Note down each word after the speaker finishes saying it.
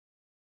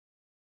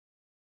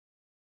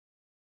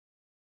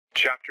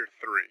Chapter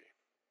 3.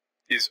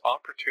 Is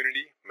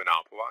opportunity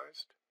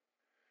monopolized?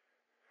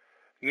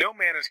 No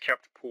man is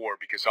kept poor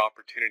because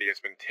opportunity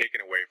has been taken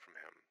away from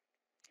him,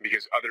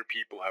 because other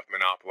people have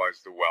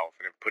monopolized the wealth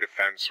and have put a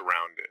fence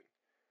around it.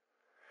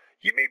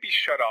 You may be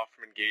shut off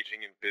from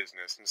engaging in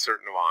business in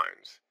certain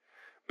lines,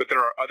 but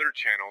there are other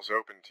channels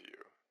open to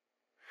you.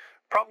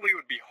 Probably it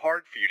would be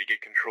hard for you to get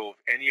control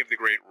of any of the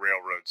great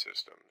railroad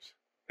systems.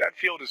 That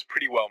field is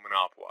pretty well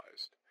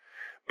monopolized.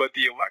 But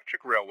the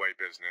electric railway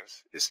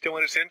business is still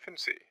in its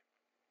infancy.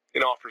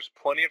 It offers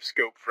plenty of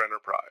scope for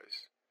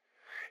enterprise.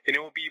 And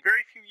it will be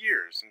very few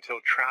years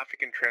until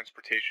traffic and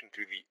transportation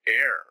through the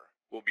air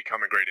will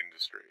become a great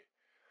industry.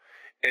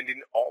 And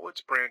in all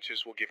its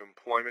branches will give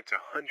employment to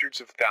hundreds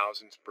of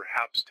thousands,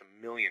 perhaps to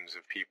millions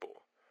of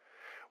people.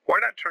 Why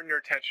not turn your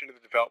attention to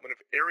the development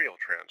of aerial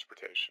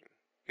transportation,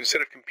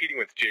 instead of competing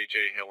with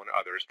J.J. Hill and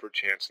others for a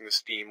chance in the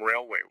steam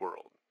railway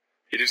world?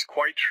 It is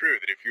quite true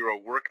that if you are a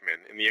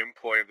workman in the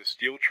employ of the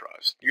Steel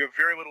Trust, you have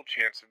very little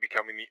chance of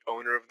becoming the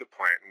owner of the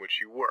plant in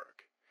which you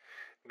work.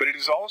 But it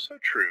is also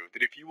true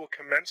that if you will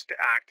commence to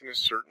act in a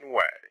certain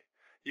way,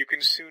 you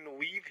can soon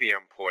leave the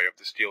employ of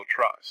the Steel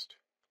Trust.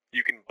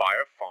 You can buy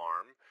a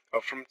farm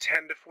of from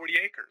 10 to 40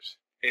 acres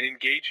and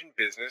engage in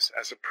business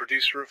as a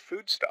producer of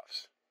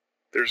foodstuffs.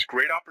 There is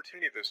great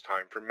opportunity at this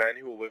time for men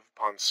who will live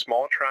upon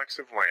small tracts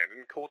of land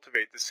and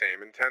cultivate the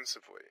same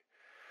intensively.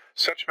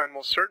 Such men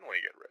will certainly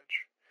get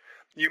rich.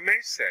 You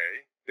may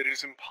say that it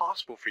is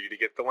impossible for you to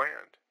get the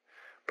land,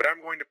 but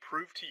I'm going to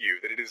prove to you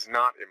that it is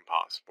not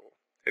impossible,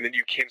 and that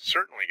you can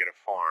certainly get a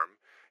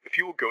farm if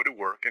you will go to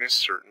work in a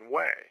certain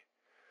way.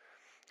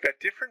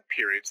 At different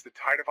periods, the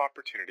tide of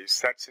opportunity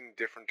sets in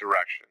different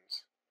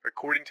directions,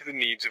 according to the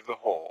needs of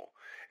the whole,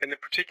 and the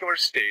particular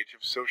stage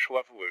of social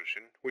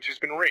evolution which has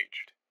been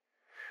reached.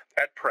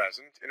 At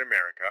present, in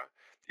America,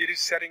 it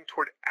is setting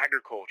toward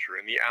agriculture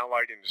and the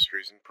allied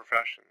industries and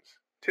professions.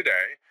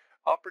 Today,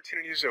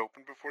 opportunity is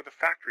open before the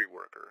factory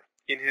worker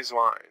in his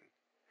line.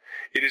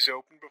 It is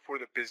open before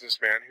the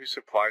businessman who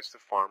supplies the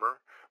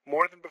farmer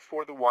more than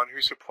before the one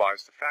who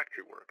supplies the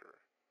factory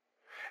worker,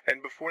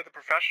 and before the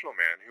professional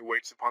man who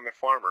waits upon the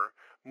farmer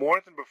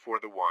more than before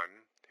the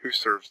one who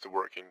serves the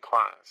working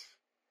class.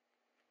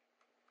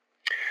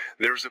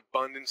 There is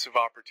abundance of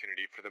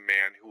opportunity for the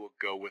man who will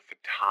go with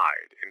the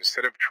tide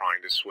instead of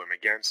trying to swim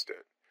against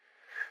it.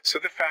 So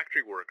the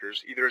factory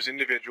workers, either as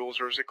individuals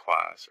or as a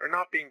class, are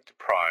not being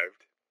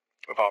deprived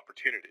of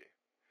opportunity.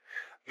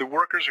 The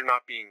workers are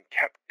not being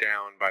kept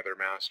down by their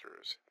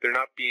masters. They're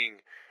not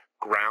being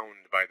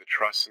ground by the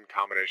trusts and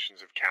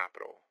combinations of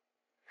capital.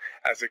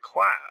 As a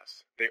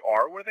class, they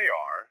are where they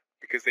are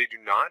because they do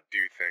not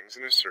do things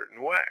in a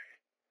certain way.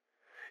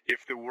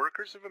 If the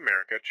workers of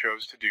America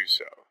chose to do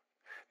so,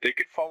 they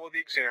could follow the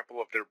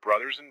example of their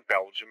brothers in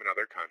Belgium and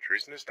other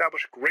countries and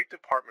establish great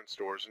department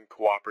stores and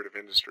cooperative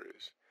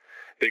industries.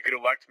 They could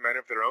elect men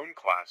of their own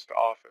class to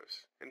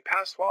office and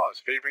pass laws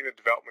favoring the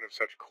development of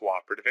such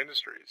cooperative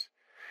industries.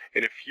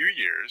 In a few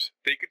years,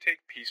 they could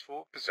take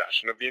peaceful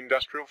possession of the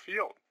industrial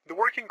field. The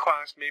working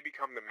class may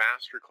become the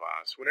master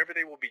class whenever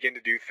they will begin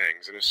to do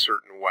things in a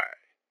certain way.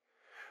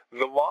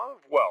 The law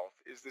of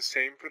wealth is the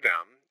same for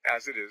them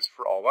as it is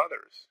for all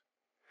others.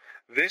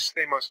 This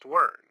they must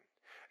learn,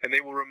 and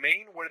they will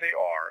remain where they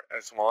are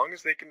as long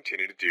as they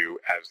continue to do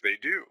as they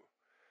do.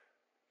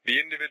 The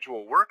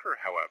individual worker,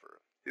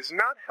 however, is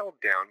not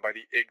held down by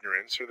the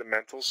ignorance or the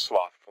mental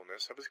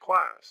slothfulness of his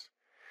class.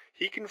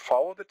 He can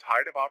follow the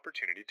tide of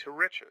opportunity to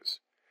riches,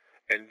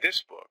 and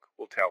this book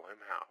will tell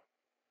him how.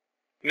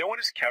 No one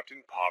is kept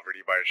in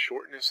poverty by a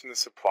shortness in the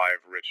supply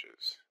of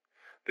riches.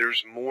 There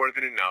is more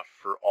than enough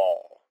for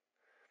all.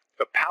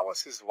 A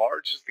palace as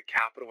large as the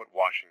Capitol at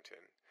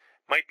Washington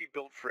might be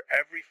built for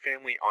every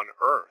family on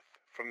earth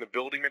from the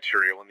building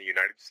material in the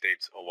United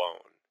States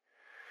alone.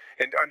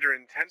 And under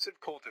intensive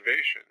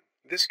cultivation,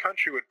 this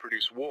country would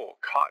produce wool,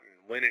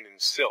 cotton, linen,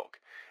 and silk,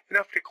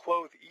 enough to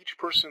clothe each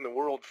person in the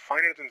world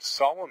finer than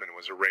Solomon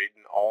was arrayed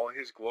in all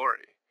his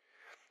glory,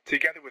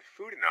 together with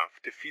food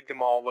enough to feed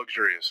them all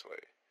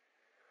luxuriously.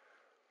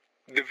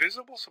 The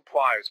visible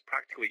supply is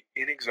practically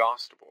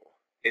inexhaustible,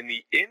 and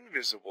the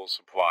invisible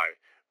supply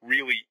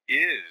really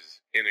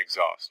is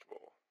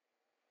inexhaustible.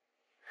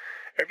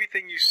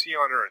 Everything you see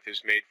on earth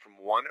is made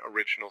from one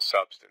original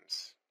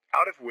substance,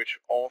 out of which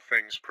all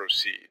things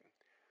proceed.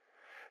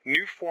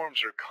 New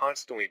forms are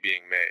constantly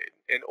being made,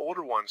 and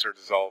older ones are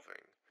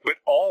dissolving, but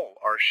all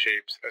are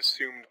shapes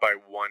assumed by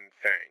one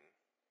thing.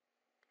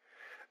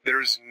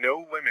 There is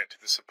no limit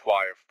to the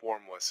supply of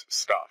formless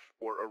stuff,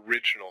 or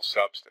original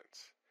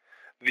substance.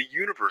 The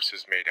universe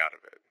is made out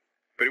of it,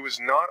 but it was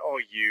not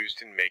all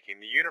used in making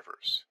the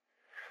universe.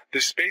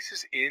 The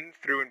spaces in,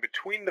 through, and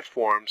between the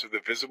forms of the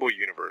visible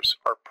universe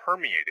are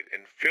permeated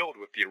and filled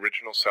with the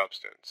original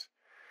substance,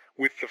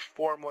 with the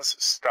formless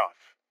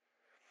stuff,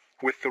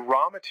 with the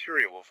raw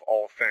material of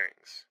all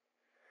things.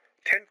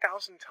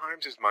 10,000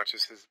 times as much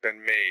as has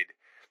been made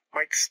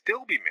might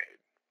still be made.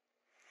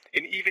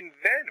 And even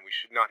then we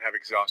should not have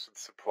exhausted the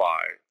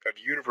supply of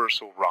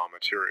universal raw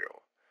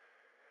material.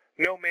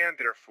 No man,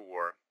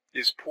 therefore,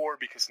 is poor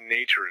because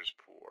nature is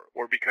poor,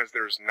 or because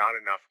there is not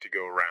enough to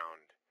go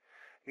around.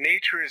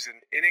 Nature is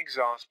an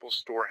inexhaustible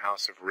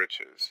storehouse of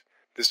riches.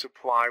 The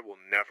supply will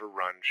never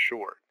run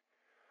short.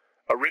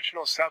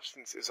 Original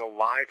substance is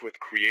alive with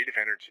creative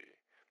energy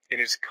and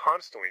is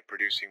constantly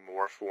producing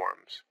more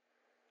forms.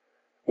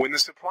 When the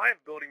supply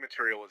of building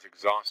material is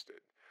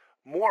exhausted,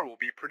 more will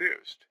be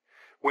produced.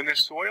 When the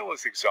soil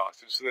is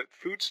exhausted so that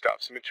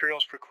foodstuffs and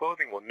materials for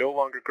clothing will no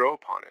longer grow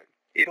upon it,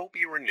 it'll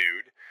be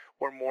renewed,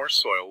 or more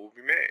soil will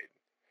be made.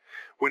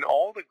 When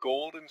all the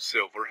gold and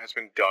silver has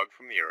been dug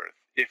from the earth,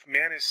 if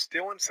man is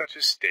still in such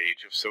a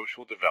stage of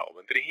social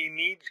development that he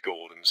needs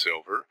gold and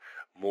silver,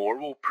 more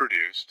will be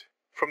produced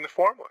from the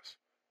formless.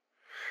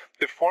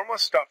 The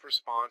formless stuff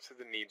responds to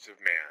the needs of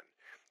man.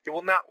 It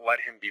will not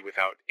let him be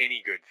without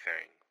any good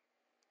thing.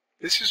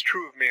 This is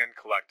true of man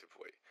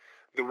collectively.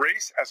 The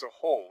race as a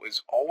whole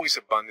is always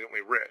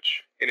abundantly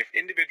rich, and if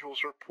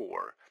individuals are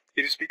poor,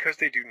 it is because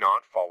they do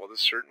not follow the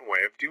certain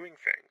way of doing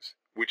things,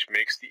 which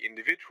makes the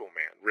individual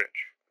man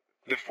rich.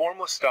 The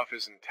formless stuff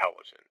is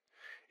intelligent.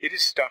 It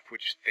is stuff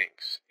which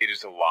thinks. It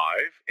is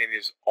alive, and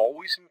is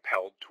always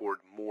impelled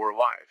toward more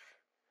life.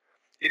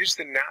 It is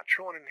the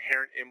natural and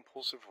inherent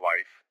impulse of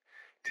life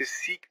to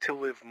seek to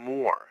live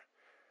more.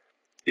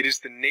 It is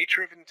the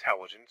nature of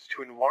intelligence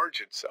to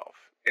enlarge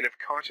itself, and of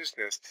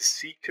consciousness to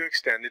seek to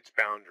extend its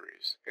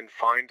boundaries and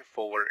find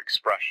fuller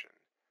expression.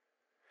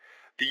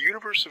 The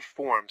universe of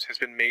forms has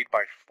been made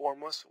by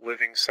formless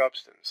living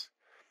substance,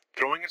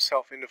 throwing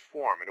itself into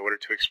form in order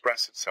to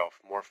express itself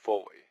more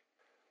fully.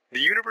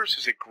 The universe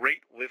is a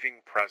great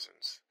living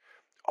presence,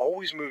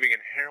 always moving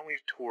inherently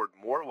toward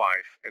more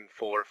life and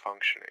fuller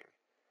functioning.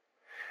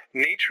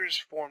 Nature is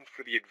formed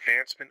for the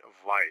advancement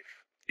of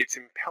life. Its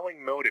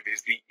impelling motive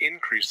is the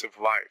increase of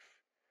life.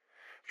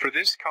 For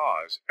this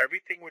cause,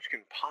 everything which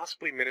can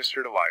possibly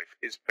minister to life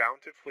is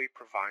bountifully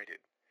provided.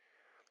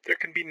 There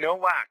can be no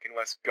lack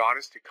unless God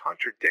is to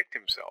contradict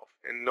himself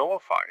and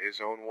nullify his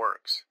own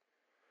works.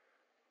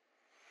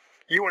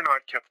 You are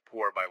not kept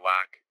poor by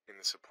lack in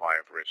the supply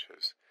of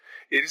riches.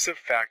 It is a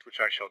fact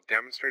which I shall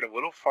demonstrate a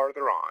little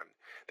farther on,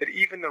 that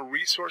even the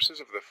resources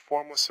of the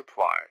formless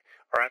supply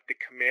are at the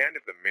command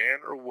of the man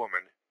or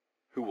woman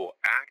who will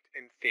act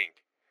and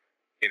think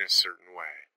in a certain way.